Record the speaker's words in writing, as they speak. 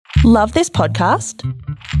Love this podcast?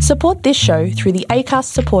 Support this show through the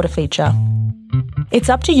Acast supporter feature. It's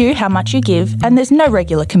up to you how much you give, and there's no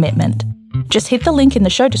regular commitment. Just hit the link in the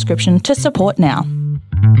show description to support now.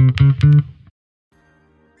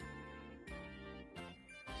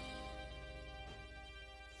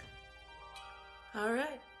 All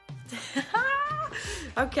right.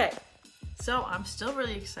 Okay. So I'm still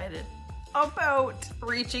really excited about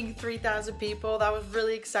reaching 3,000 people. That was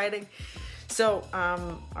really exciting. So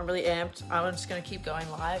I'm really amped. I'm just going to keep going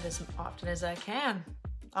live as often as I can.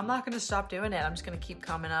 I'm not going to stop doing it. I'm just going to keep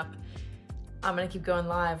coming up. I'm going to keep going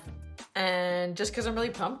live. And just because I'm really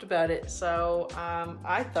pumped about it. So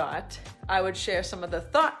I thought I would share some of the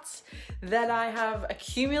thoughts that I have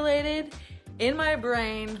accumulated in my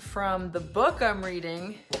brain from the book I'm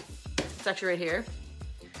reading. It's actually right here.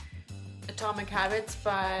 Atomic Habits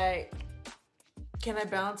by, can I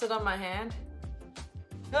balance it on my hand?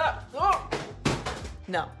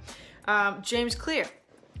 No. James Clear.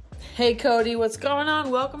 Hey Cody, what's going on?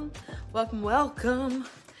 Welcome.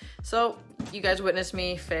 So you guys witnessed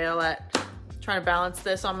me fail at trying to balance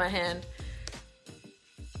this on my hand.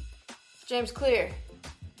 James Clear.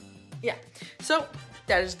 Yeah. So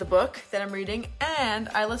that is the book that I'm reading. And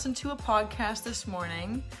I listened to a podcast this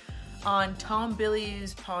morning on Tom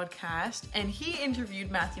Billy's podcast, and he interviewed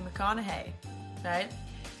Matthew McConaughey, right?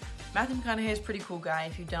 Matthew McConaughey is a pretty cool guy.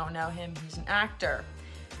 If you don't know him, he's an actor.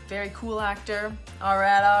 Very cool actor. All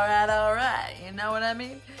right. You know what I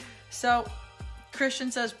mean? So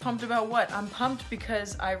Christian says, pumped about what? I'm pumped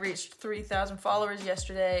because I reached 3,000 followers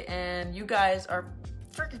yesterday, and you guys are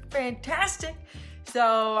freaking fantastic.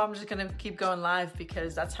 So I'm just going to keep going live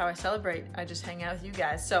because that's how I celebrate. I just hang out with you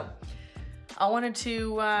guys. So I wanted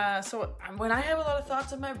to, so when I have a lot of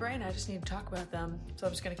thoughts in my brain, I just need to talk about them. So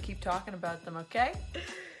I'm just going to keep talking about them, okay?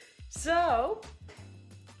 So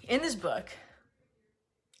in this book,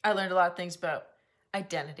 I learned a lot of things about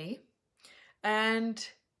identity and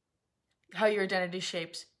how your identity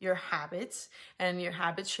shapes your habits, and your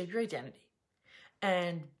habits shape your identity.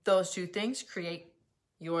 And those two things create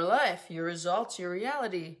your life, your results, your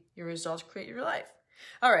reality. Your results create your life.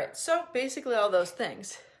 All right, so basically all those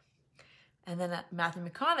things. And then Matthew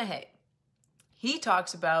McConaughey, he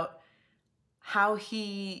talks about how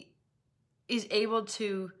he is able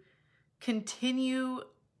to continue,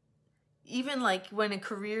 even like when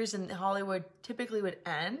careers in Hollywood typically would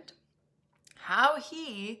end, how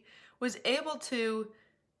he was able to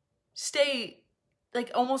stay,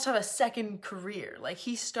 like almost have a second career. Like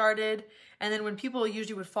he started, and then when people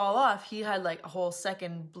usually would fall off, he had like a whole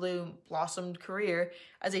second blossomed career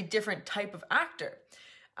as a different type of actor.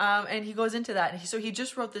 And he goes into that. So he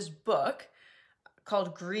just wrote this book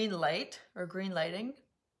called Green Light or Green Lighting.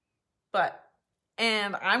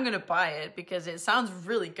 And I'm going to buy it because it sounds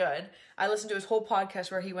really good. I listened to his whole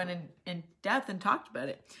podcast where he went in depth and talked about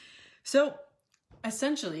it. So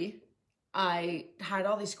essentially, I had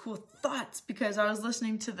all these cool thoughts because I was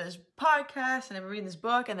listening to this podcast and I'm reading this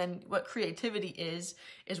book. And then what creativity is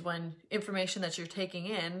when information that you're taking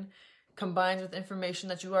in combines with information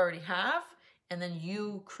that you already have. And then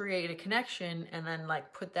you create a connection and then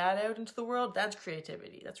like put that out into the world. That's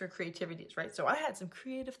creativity. That's where creativity is, right? So I had some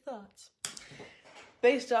creative thoughts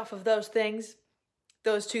based off of those things,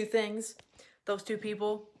 those two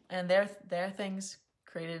people and their things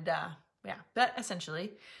created, but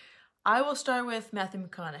essentially I will start with Matthew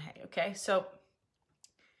McConaughey. Okay. So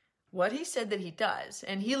what he said that he does,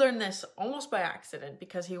 and he learned this almost by accident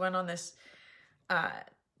because he went on this,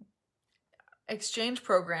 exchange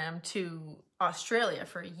program to Australia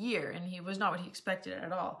for a year, and he was not what he expected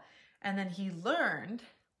at all. And then he learned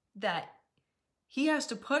that he has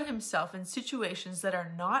to put himself in situations that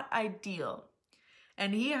are not ideal,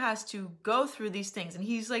 and he has to go through these things. And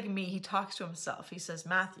he's like me, he talks to himself. He says,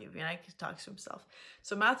 Matthew, he talks to himself.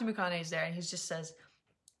 So Matthew McConaughey's there, and he just says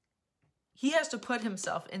he has to put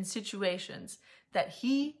himself in situations that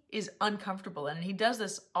he is uncomfortable in. And he does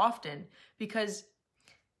this often because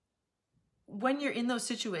when you're in those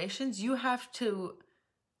situations, you have to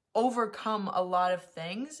overcome a lot of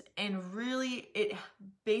things, and really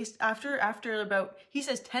after about, he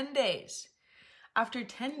says 10 days, after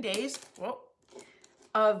 10 days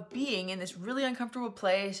of being in this really uncomfortable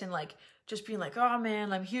place and like just being like, oh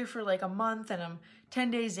man, I'm here for like a month and I'm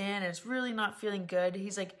 10 days in and it's really not feeling good.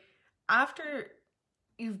 He's like, after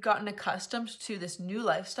you've gotten accustomed to this new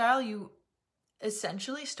lifestyle, you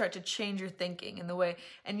essentially start to change your thinking in the way,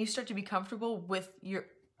 and you start to be comfortable with your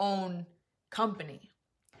own company.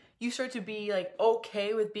 You start to be like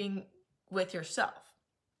okay with being with yourself,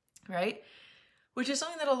 right? Which is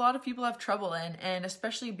something that a lot of people have trouble in, and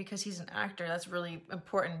especially because he's an actor, that's really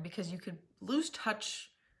important because you could lose touch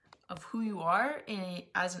of who you are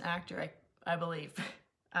as an actor, I believe.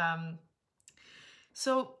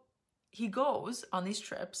 So he goes on these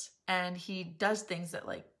trips and he does things that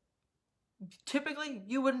like typically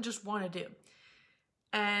you wouldn't just want to do.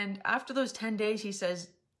 And after those 10 days, he says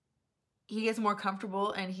he gets more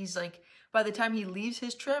comfortable, and he's like, by the time he leaves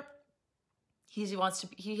his trip, he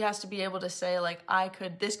has to be able to say like,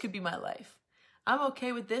 this could be my life. I'm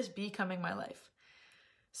okay with this becoming my life.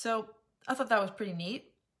 So I thought that was pretty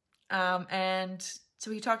neat. And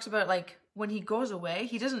so he talks about like when he goes away,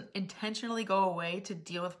 he doesn't intentionally go away to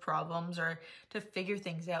deal with problems or to figure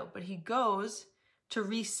things out, but he goes to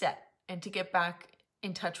reset and to get back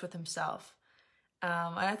in touch with himself. And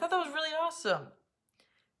I thought that was really awesome,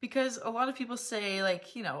 because a lot of people say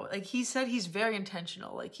like, you know, like he said he's very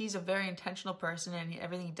intentional. Like he's a very intentional person, and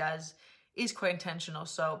everything he does is quite intentional.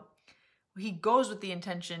 So he goes with the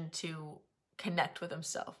intention to connect with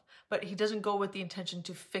himself, but he doesn't go with the intention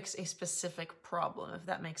to fix a specific problem, if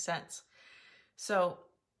that makes sense. So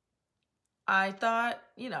I thought,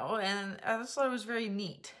 you know, and I just thought it was very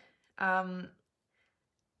neat.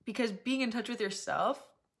 Because being in touch with yourself,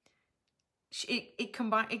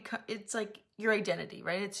 it's like your identity,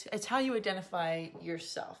 right? It's how you identify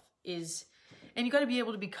yourself and you got to be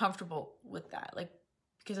able to be comfortable with that. Like,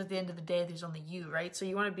 because at the end of the day, there's only you, right? So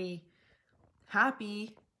you want to be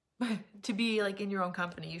happy to be like in your own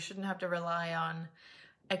company. You shouldn't have to rely on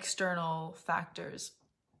external factors.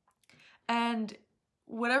 And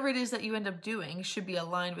whatever it is that you end up doing should be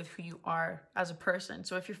aligned with who you are as a person.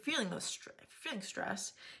 So if you're feeling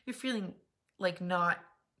stress, you're feeling like not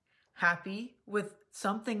happy with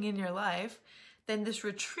something in your life, then this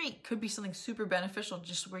retreat could be something super beneficial,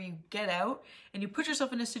 just where you get out and you put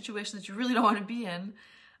yourself in a situation that you really don't want to be in.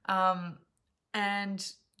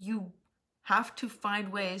 And you have to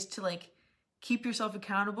find ways to like keep yourself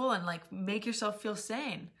accountable and like make yourself feel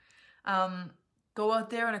sane. Go out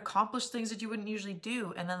there and accomplish things that you wouldn't usually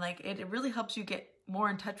do. And then like, it really helps you get more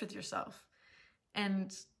in touch with yourself.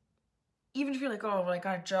 And even if you're like, oh, well, I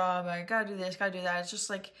got a job, I gotta do this, gotta do that. It's just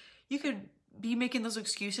like, you could be making those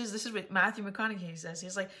excuses. This is what Matthew McConaughey says.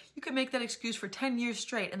 He's like, you could make that excuse for 10 years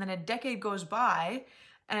straight, and then a decade goes by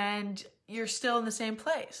and you're still in the same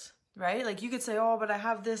place, right? Like you could say, oh, but I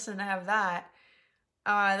have this and I have that.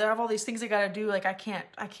 I have all these things I gotta do. Like I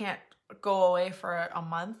can't go away for a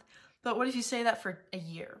month. But what if you say that for a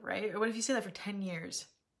year, right? Or what if you say that for 10 years,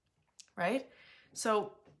 right?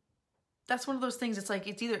 So that's one of those things. It's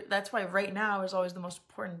like, that's why right now is always the most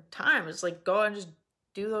important time. It's like, go and just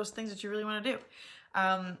do those things that you really want to do.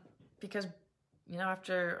 Because, you know,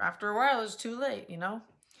 after a while, it's too late, you know?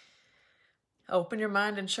 Open your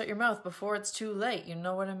mind and shut your mouth before it's too late. You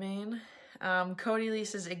know what I mean? Cody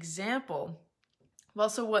Leese's example. Well,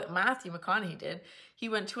 so what Matthew McConaughey did, he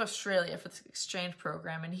went to Australia for this exchange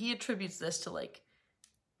program, and he attributes this to like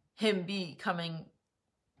him becoming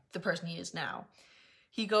the person he is now.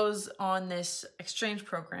 He goes on this exchange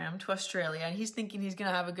program to Australia, and he's thinking he's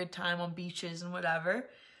gonna have a good time on beaches and whatever.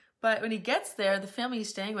 But when he gets there, the family he's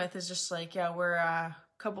staying with is just like, yeah,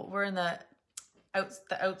 we're in the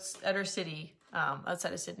outer city,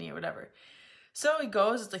 outside of Sydney or whatever. So he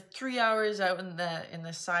goes, it's like 3 hours out in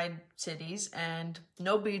the side cities, and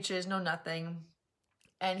no beaches, no nothing.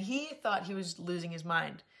 And he thought he was losing his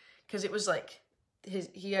mind, because it was like,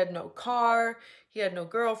 he had no car, he had no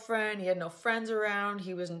girlfriend, he had no friends around,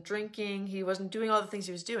 he wasn't drinking, he wasn't doing all the things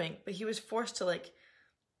he was doing, but he was forced to like,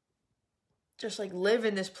 just like live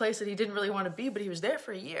in this place that he didn't really want to be, but he was there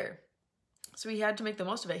for a year. So he had to make the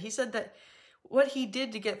most of it. He said that what he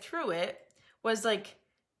did to get through it was like,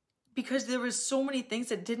 because there was so many things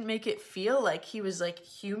that didn't make it feel like he was like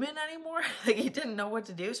human anymore. Like he didn't know what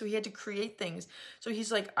to do. So he had to create things. So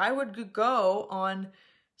he's like, I would go on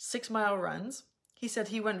 6-mile runs. He said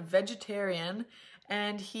he went vegetarian,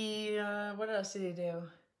 and he, what else did he do?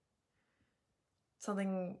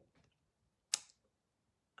 Something,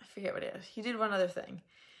 I forget what it is. He did one other thing.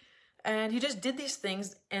 And he just did these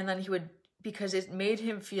things, and then he would, because it made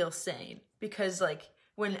him feel sane. Because like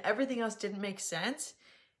when everything else didn't make sense,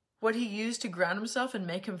 what he used to ground himself and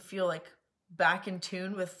make him feel like back in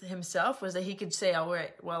tune with himself was that he could say, all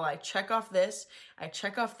right, well, I check off this, I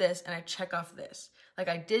check off this, and I check off this. Like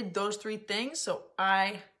I did those 3 things, so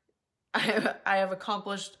I have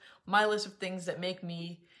accomplished my list of things that make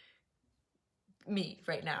me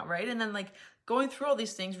right now, right? And then like going through all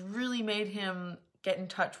these things really made him get in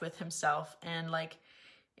touch with himself and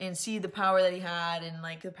see the power that he had, and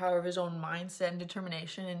like the power of his own mindset and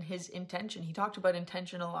determination and his intention. He talked about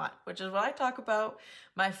intention a lot, which is what I talk about,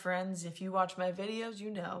 my friends. If you watch my videos, you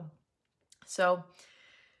know. So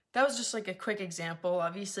that was just like a quick example.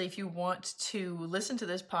 Obviously, if you want to listen to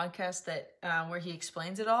this podcast that where he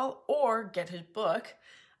explains it all, or get his book,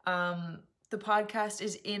 the podcast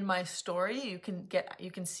is in my story. You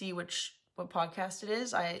can see what podcast it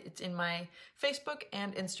is. It's in my Facebook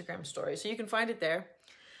and Instagram story, so you can find it there.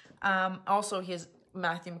 Also, he has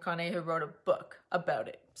Matthew McConaughey, who wrote a book about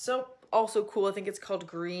it. So also cool. I think it's called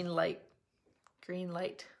Green Lightning,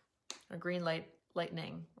 or Green Lighter.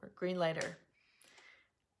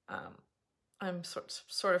 I'm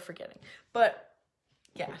sort of forgetting, but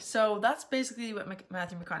yeah, so that's basically what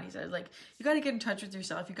Matthew McConaughey said. Like, you got to get in touch with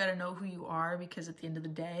yourself. You got to know who you are, because at the end of the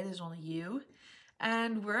day, there's only you.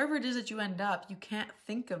 And wherever it is that you end up, you can't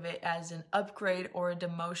think of it as an upgrade or a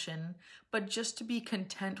demotion, but just to be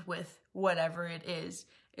content with whatever it is,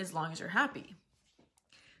 as long as you're happy.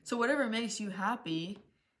 So whatever makes you happy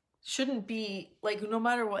shouldn't be, like, no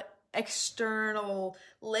matter what external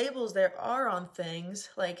labels there are on things.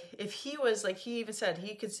 Like, if he was, like, he even said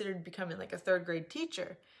he considered becoming like a 3rd grade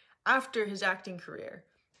teacher after his acting career,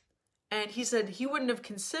 and he said he wouldn't have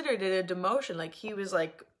considered it a demotion. Like, he was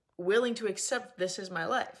like willing to accept, this is my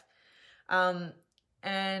life.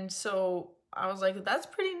 And so I was like, that's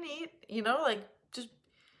pretty neat, you know, like, just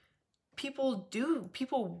people do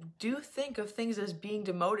think of things as being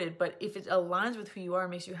demoted, but if it aligns with who you are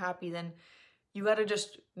and makes you happy, then you got to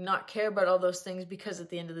just not care about all those things, because at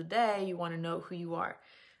the end of the day, you want to know who you are.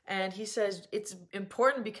 And he says it's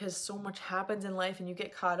important because so much happens in life and you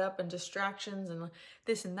get caught up in distractions and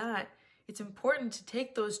this and that. It's important to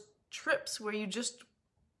take those trips where you just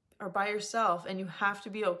are by yourself and you have to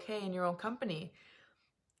be okay in your own company.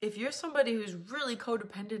 If you're somebody who's really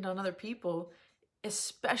codependent on other people,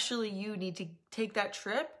 especially you need to take that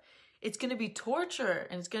trip, it's going to be torture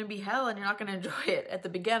and it's going to be hell, and you're not going to enjoy it at the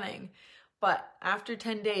beginning. But after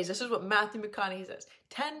 10 days, this is what Matthew McConaughey says,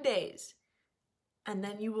 10 days, and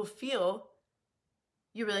then you will feel,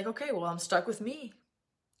 you'll be like, okay, well, I'm stuck with me,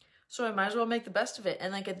 so I might as well make the best of it.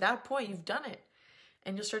 And like, at that point, you've done it,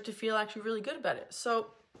 and you'll start to feel actually really good about it. So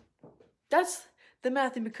that's the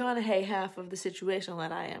Matthew McConaughey half of the situation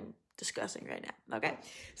that I am discussing right now. Okay,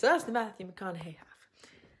 so that's the Matthew McConaughey half.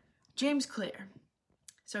 James Clear.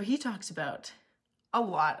 So he talks about a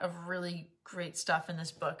lot of really great stuff in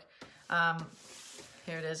this book.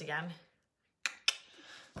 Here it is again.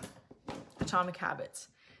 Atomic Habits.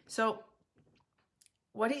 So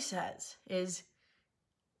what he says is,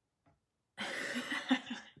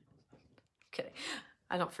 kidding,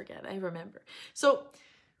 I don't forget, I remember. So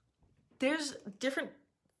there's different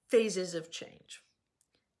phases of change.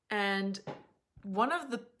 And one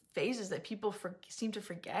of the phases that people seem to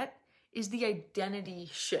forget is the identity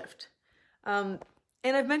shift.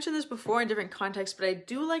 And I've mentioned this before in different contexts, but I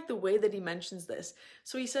do like the way that he mentions this.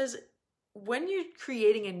 So he says, when you're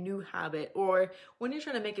creating a new habit or when you're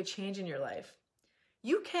trying to make a change in your life,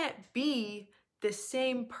 you can't be the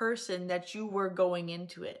same person that you were going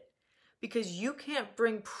into it, because you can't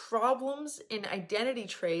bring problems in identity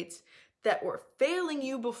traits that were failing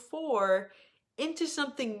you before into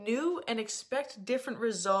something new and expect different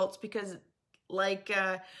results, because like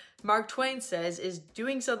Mark Twain says, is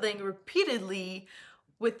doing something repeatedly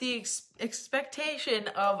with the expectation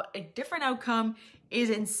of a different outcome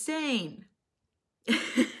is insane.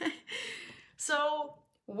 So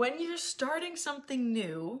when you're starting something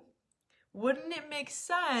new, wouldn't it make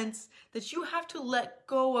sense that you have to let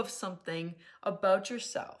go of something about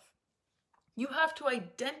yourself? You have to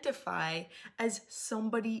identify as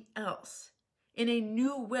somebody else. In a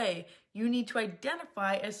new way, you need to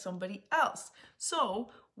identify as somebody else.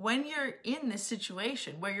 So when you're in this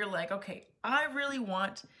situation where you're like, okay, I really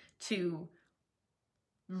want to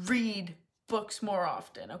read books more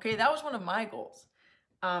often. Okay, that was one of my goals.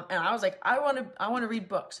 And I was like, I want to read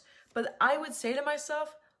books. But I would say to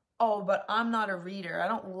myself, oh, but I'm not a reader. I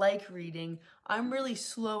don't like reading. I'm really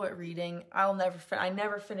slow at reading. I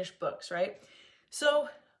never finish books, right? So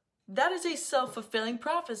that is a self-fulfilling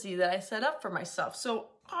prophecy that I set up for myself. So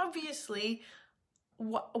obviously,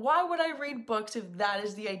 why would I read books if that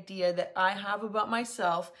is the idea that I have about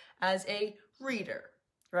myself as a reader,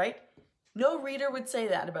 right? No reader would say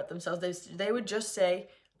that about themselves. They would just say,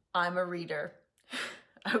 I'm a reader.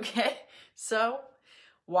 Okay? So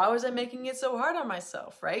why was I making it so hard on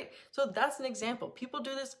myself, right? So that's an example. People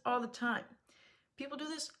do this all the time. People do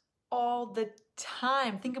this all the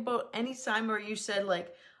time. Think about any time where you said,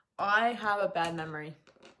 like, I have a bad memory.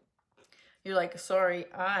 You're like, sorry,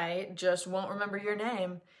 I just won't remember your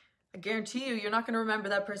name. I guarantee you're not going to remember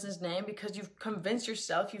that person's name because you've convinced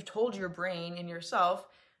yourself, you've told your brain and yourself,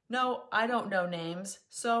 no, I don't know names,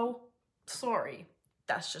 so sorry,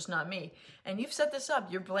 that's just not me. And you've set this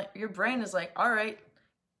up. Your brain is like, all right,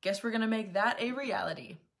 guess we're going to make that a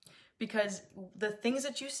reality. Because the things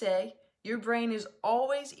that you say, your brain is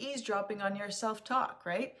always eavesdropping on your self-talk,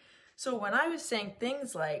 right? So when I was saying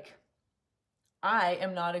things like, I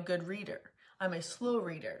am not a good reader, I'm a slow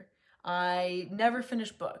reader, I never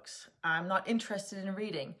finish books, I'm not interested in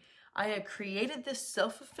reading, I had created this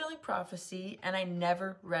self-fulfilling prophecy and I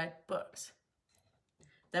never read books.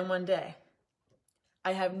 Then one day,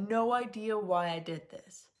 I have no idea why I did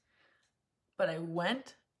this, but I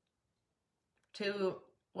went to,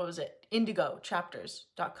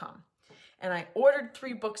 IndigoChapters.com, and I ordered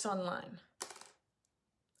 3 books online.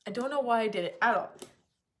 I don't know why I did it at all.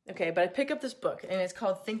 Okay, but I pick up this book, and it's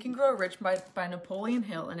called Think and Grow Rich by Napoleon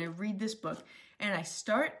Hill, and I read this book, and I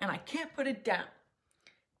start, and I can't put it down.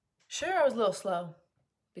 Sure, I was a little slow,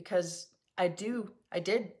 because I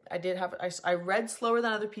read slower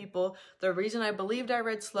than other people. The reason I believed I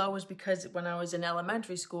read slow was because when I was in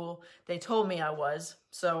elementary school, they told me I was.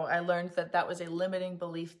 So I learned that that was a limiting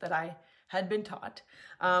belief that I had been taught.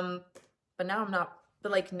 But now I'm not,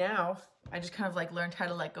 but like now I just kind of like learned how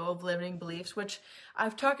to let go of limiting beliefs, which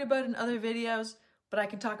I've talked about in other videos, but I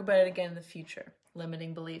can talk about it again in the future,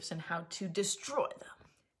 limiting beliefs and how to destroy them.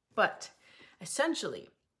 But essentially,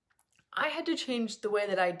 I had to change the way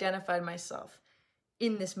that I identified myself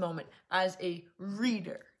in this moment as a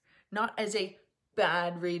reader, not as a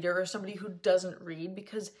bad reader or somebody who doesn't read,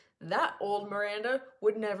 because that old Miranda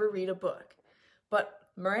would never read a book. But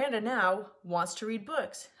Miranda now wants to read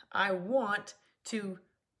books. I want to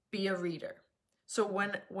be a reader. So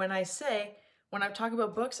when I talk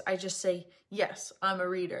about books, I just say, yes, I'm a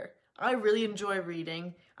reader. I really enjoy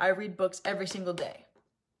reading. I read books every single day,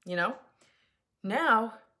 you know?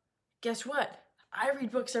 Now, guess what? I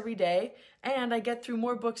read books every day, and I get through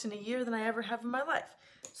more books in a year than I ever have in my life.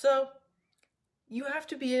 So you have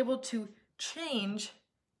to be able to change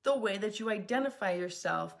the way that you identify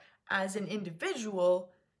yourself as an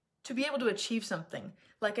individual to be able to achieve something.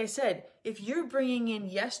 Like I said, if you're bringing in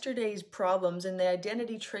yesterday's problems and the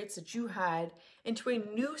identity traits that you had into a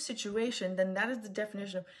new situation, then that is the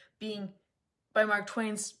definition of being, in Mark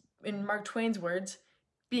Twain's words,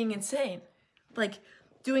 being insane. Like,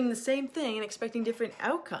 doing the same thing and expecting different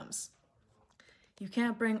outcomes. You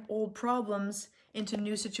can't bring old problems into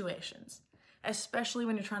new situations, especially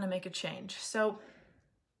when you're trying to make a change. So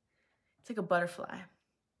it's like a butterfly,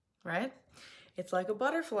 right? It's like a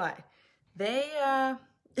butterfly. They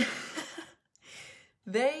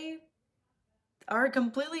they are a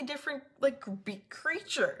completely different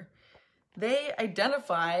creature. They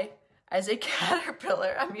identify as a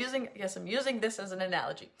caterpillar. I'm using this as an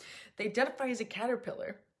analogy. They identify as a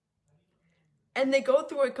caterpillar, and they go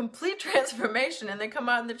through a complete transformation, and they come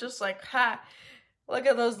out and they're just like, ha, look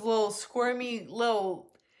at those little squirmy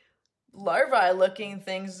little larvae looking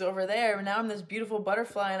things over there. And now I'm this beautiful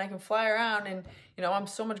butterfly and I can fly around, and, you know, I'm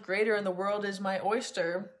so much greater and the world is my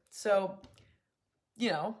oyster. So, you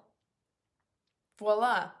know,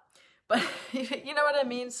 voila. But you know what I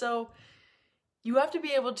mean? So you have to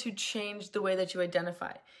be able to change the way that you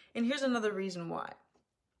identify. And here's another reason why.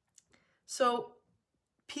 So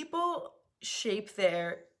people shape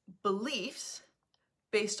their beliefs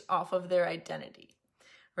based off of their identity,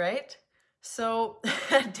 right? So,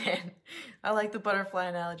 Dan, I like the butterfly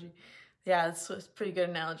analogy. Yeah, it's a pretty good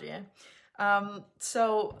analogy, eh?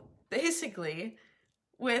 So basically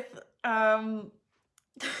with, I'm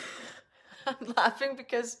laughing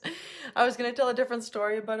because I was going to tell a different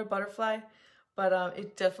story about a butterfly, but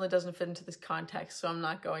it definitely doesn't fit into this context, so I'm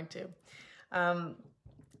not going to.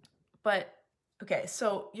 But, okay,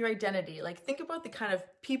 so your identity, like think about the kind of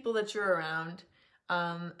people that you're around,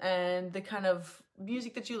 and the kind of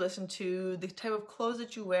music that you listen to, the type of clothes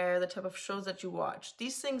that you wear, the type of shows that you watch.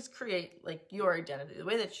 These things create like your identity, the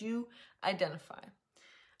way that you identify.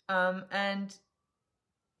 And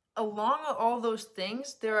along all those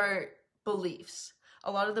things, there are beliefs.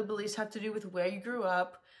 A lot of the beliefs have to do with where you grew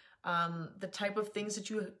up, the type of things that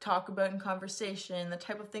you talk about in conversation, the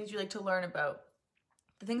type of things you like to learn about,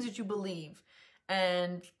 the things that you believe,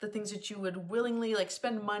 and the things that you would willingly like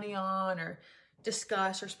spend money on or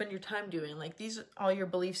discuss or spend your time doing. Like these, all your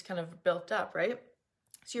beliefs kind of built up, right?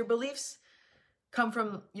 So your beliefs come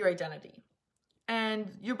from your identity,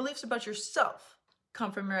 and your beliefs about yourself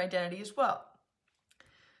come from your identity as well.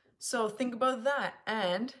 So think about that.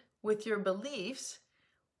 And with your beliefs,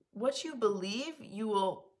 what you believe, you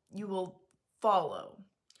will follow.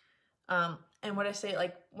 And when I say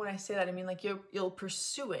that, I mean like you'll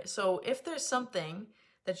pursue it. So if there's something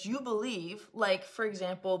that you believe, like for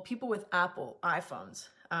example, people with Apple iPhones,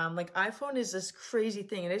 like iPhone is this crazy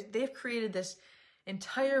thing, and they've created this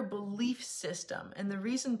entire belief system. And the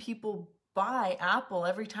reason people buy Apple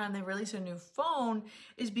every time they release a new phone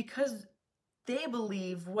is because they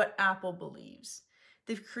believe what Apple believes.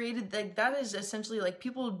 They've created, like, that is essentially, like,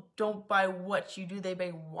 people don't buy what you do, they buy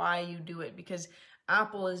why you do it, because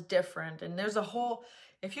Apple is different. And there's a whole,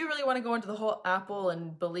 if you really want to go into the whole Apple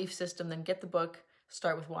and belief system, then get the book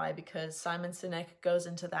Start With Why, because Simon Sinek goes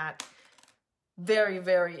into that very,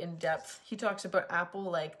 very in depth. He talks about Apple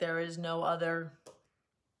like there is no other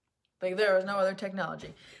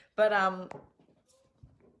technology. But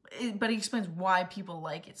he explains why people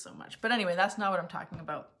like it so much. But anyway, that's not what I'm talking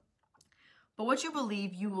about. But what you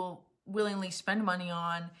believe, you will willingly spend money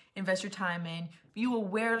on, invest your time in. You will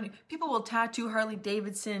wear, people will tattoo Harley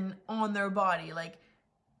Davidson on their body, like,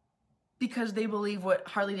 because they believe what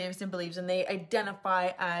Harley Davidson believes, and they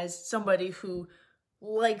identify as somebody who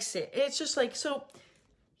likes it. It's just like, so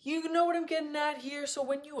you know what I'm getting at here? So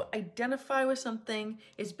when you identify with something,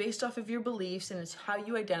 it's based off of your beliefs, and it's how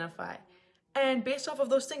you identify. And based off of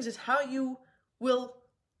those things is how you will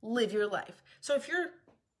live your life. So if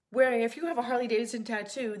you have a Harley Davidson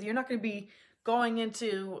tattoo, you're not going to be going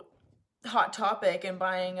into Hot Topic and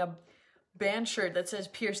buying a band shirt that says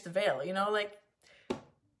Pierce the Veil, you know, like,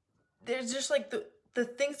 there's just like the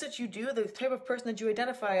things that you do, the type of person that you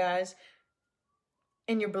identify as,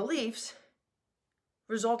 and your beliefs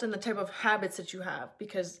result in the type of habits that you have,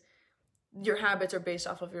 because your habits are based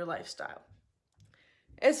off of your lifestyle.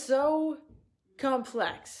 It's so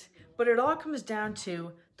complex, but it all comes down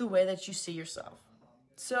to the way that you see yourself.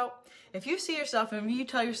 So if you see yourself and you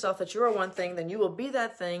tell yourself that you're one thing, then you will be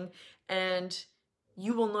that thing, and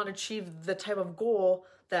you will not achieve the type of goal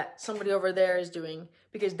that somebody over there is doing,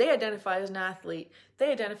 because they identify as an athlete,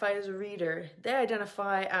 they identify as a reader, they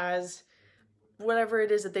identify as whatever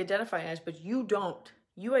it is that they identify as, but you don't.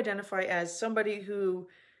 You identify as somebody who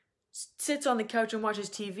sits on the couch and watches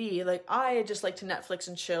TV. Like, I just like to Netflix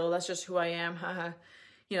and chill. That's just who I am. Haha.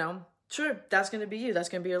 You know, sure, that's going to be you. That's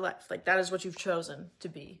going to be your life. Like, that is what you've chosen to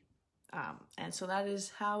be. And so that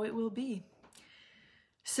is how it will be.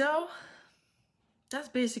 So that's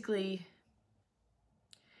basically,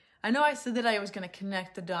 I know I said that I was going to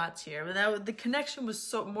connect the dots here, but the connection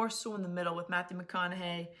was more so in the middle with Matthew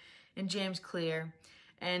McConaughey and James Clear,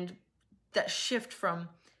 and that shift from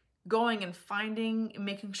going and finding,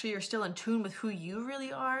 making sure you're still in tune with who you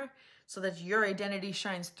really are, so that your identity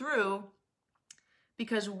shines through,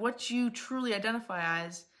 because what you truly identify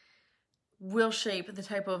as will shape the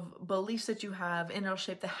type of beliefs that you have, and it'll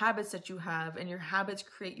shape the habits that you have, and your habits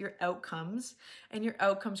create your outcomes, and your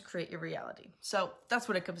outcomes create your reality. So that's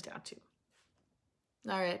what it comes down to.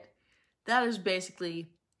 All right, that is basically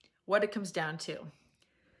what it comes down to.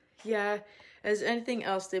 Yeah, as anything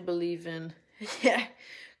else they believe in. Yeah,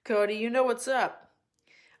 Cody, you know what's up.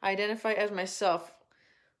 I identify as myself.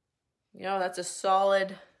 You know, that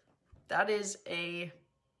is a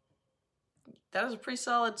pretty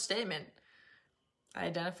solid statement. I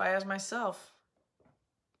identify as myself.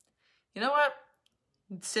 You know what?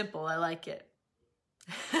 It's simple. I like it.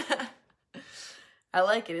 I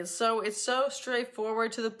like it. It's so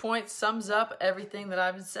straightforward, to the point, sums up everything that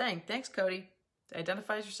I've been saying. Thanks, Cody.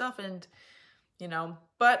 Identify as yourself, and, you know,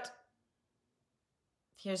 but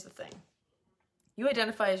here's the thing. You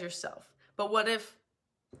identify as yourself, but what if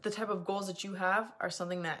the type of goals that you have are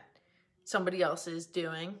something that somebody else is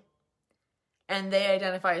doing, and they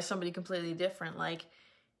identify as somebody completely different? Like,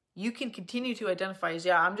 you can continue to identify as,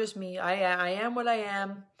 yeah, I'm just me. I am what I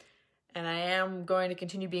am, and I am going to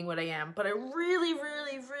continue being what I am. But I really,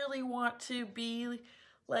 really, really want to be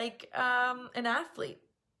like an athlete.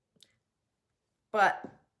 But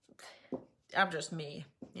I'm just me.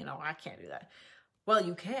 You know, I can't do that. Well,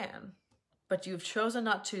 you can, but you've chosen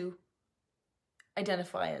not to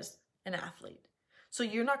identify as an athlete. So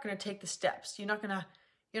you're not going to take the steps. You're not going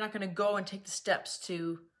to go and take the steps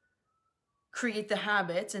to create the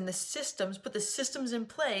habits and the systems, put the systems in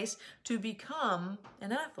place to become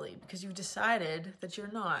an athlete, because you've decided that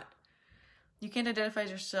you're not. You can't identify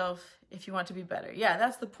as yourself if you want to be better. Yeah,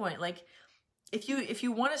 that's the point. Like, if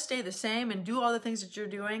you want to stay the same and do all the things that you're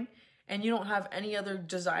doing, and you don't have any other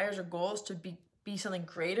desires or goals to be something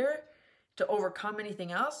greater, to overcome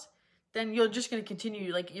anything else, then you're just going to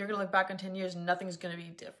continue. Like, you're going to look back in 10 years and nothing's going to be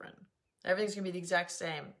different. Everything's going to be the exact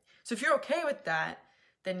same. So if you're okay with that,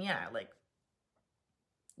 then yeah, like,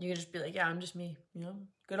 you can just be like, yeah, I'm just me, you know,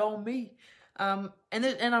 good old me. And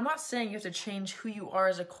I'm not saying you have to change who you are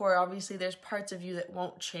as a core. Obviously, there's parts of you that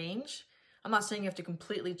won't change. I'm not saying you have to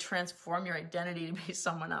completely transform your identity to be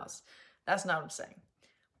someone else. That's not what I'm saying.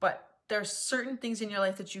 But there are certain things in your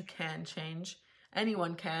life that you can change.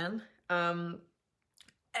 Anyone can.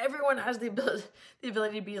 Everyone has the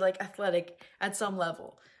ability to be like athletic at some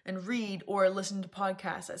level and read or listen to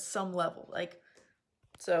podcasts at some level. Like,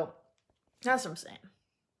 so that's what I'm saying.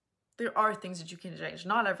 There are things that you can change,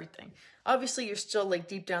 not everything. Obviously, you're still like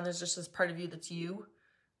deep down, there's just this part of you that's you.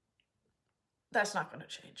 That's not going to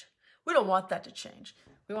change. We don't want that to change.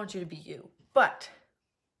 We want you to be you. But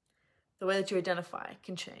the way that you identify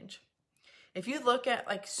can change. If you look at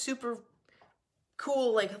like super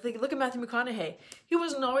cool, like look at Matthew McConaughey. He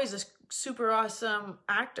wasn't always this super awesome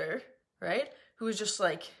actor, right? Who was just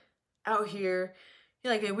like out here.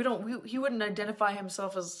 Like he wouldn't identify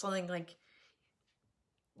himself as something like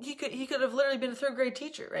he could have literally been a third grade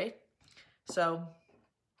teacher, right? So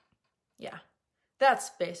yeah, that's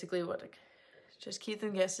basically what it, just keep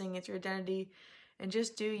them guessing. It's your identity and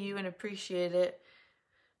just do you and appreciate it.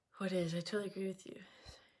 What is, I totally agree with you.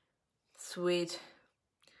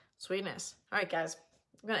 Sweetness. All right, guys,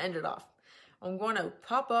 I'm going to end it off. I'm going to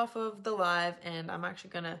pop off of the live and I'm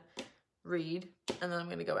actually going to read and then I'm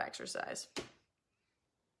going to go exercise.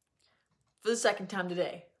 For the second time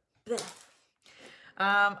today.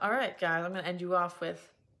 All right, guys, I'm going to end you off with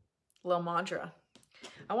a little mantra.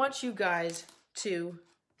 I want you guys to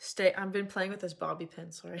stay, I've been playing with this bobby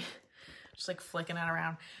pin, sorry. Just like flicking it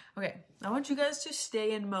around. Okay, I want you guys to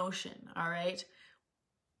stay in motion, all right?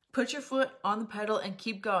 Put your foot on the pedal and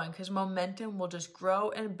keep going because momentum will just grow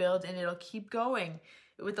and build and it'll keep going.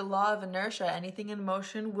 With the law of inertia, anything in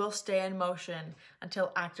motion will stay in motion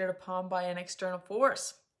until acted upon by an external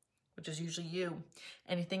force, which is usually you.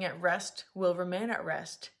 Anything at rest will remain at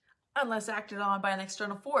rest unless acted on by an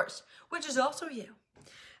external force, which is also you.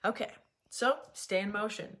 Okay, so stay in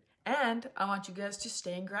motion. And I want you guys to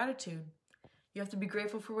stay in gratitude. You have to be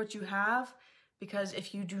grateful for what you have, because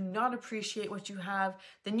if you do not appreciate what you have,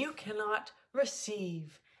 then you cannot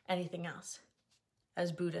receive anything else,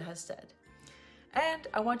 as Buddha has said. And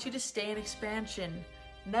I want you to stay in expansion.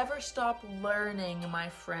 Never stop learning, my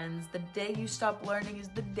friends. The day you stop learning is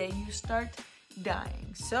the day you start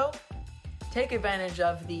dying. So take advantage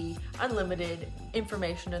of the unlimited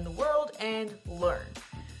information in the world and learn.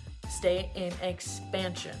 Stay in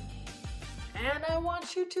expansion. And I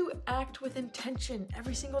want you to act with intention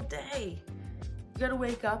every single day. You gotta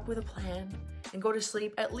wake up with a plan and go to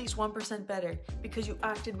sleep at least 1% better because you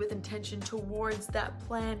acted with intention towards that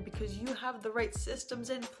plan, because you have the right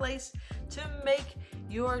systems in place to make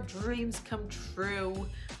your dreams come true.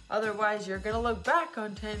 Otherwise, you're gonna look back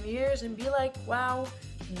on 10 years and be like, wow,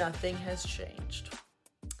 nothing has changed.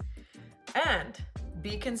 And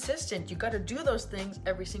be consistent. You gotta do those things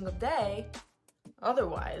every single day.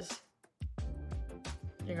 Otherwise,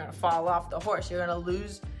 you're gonna fall off the horse. You're gonna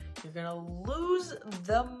lose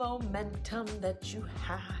the momentum that you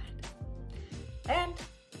had. And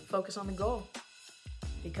focus on the goal.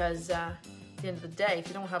 Because at the end of the day, if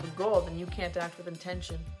you don't have a goal, then you can't act with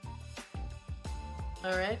intention.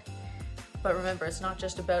 All right? But remember, it's not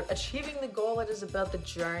just about achieving the goal, it is about the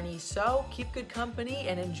journey. So keep good company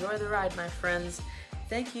and enjoy the ride, my friends.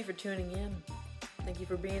 Thank you for tuning in. Thank you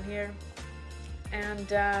for being here. And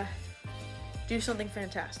do something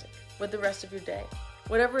fantastic with the rest of your day.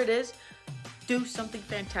 Whatever it is, do something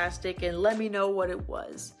fantastic and let me know what it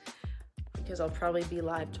was, because I'll probably be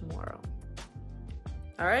live tomorrow.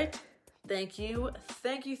 All right? Thank you,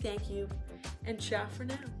 and ciao for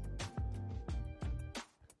now.